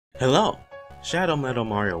Hello! Shadow Metal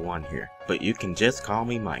Mario 1 here, but you can just call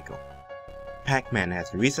me Michael. Pac-Man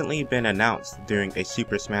has recently been announced during a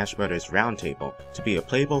Super Smash Bros. Roundtable to be a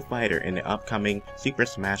playable fighter in the upcoming Super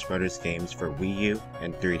Smash Bros. Games for Wii U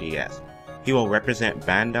and 3DS. He will represent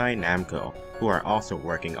Bandai Namco, who are also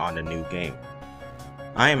working on the new game.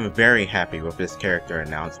 I am very happy with this character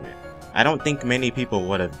announcement. I don't think many people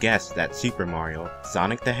would have guessed that Super Mario,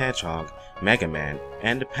 Sonic the Hedgehog, Mega Man,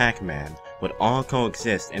 and Pac-Man would all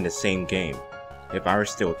coexist in the same game. If I were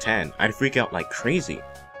still 10, I'd freak out like crazy,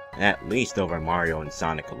 at least over Mario and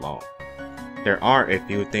Sonic alone. There are a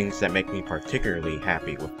few things that make me particularly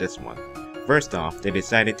happy with this one. First off, they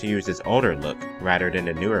decided to use his older look rather than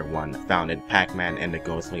the newer one found in Pac-Man and the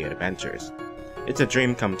Ghostly Adventures. It's a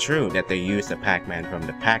dream come true that they used the Pac-Man from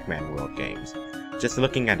the Pac-Man World games. Just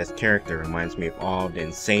looking at his character reminds me of all the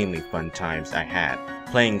insanely fun times I had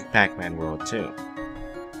playing Pac-Man World 2.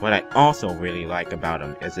 What I also really like about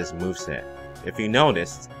him is his moveset. If you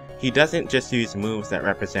noticed, he doesn't just use moves that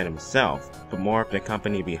represent himself, but more of the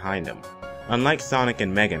company behind him. Unlike Sonic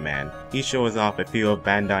and Mega Man, he shows off a few of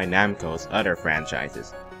Bandai Namco's other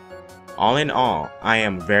franchises. All in all, I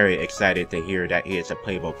am very excited to hear that he is a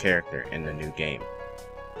playable character in the new game.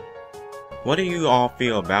 What do you all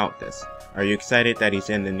feel about this? Are you excited that he's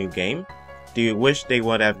in the new game? Do you wish they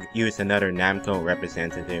would have used another Namco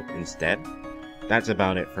representative instead? That's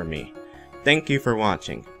about it for me. Thank you for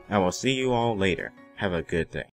watching. I will see you all later. Have a good day.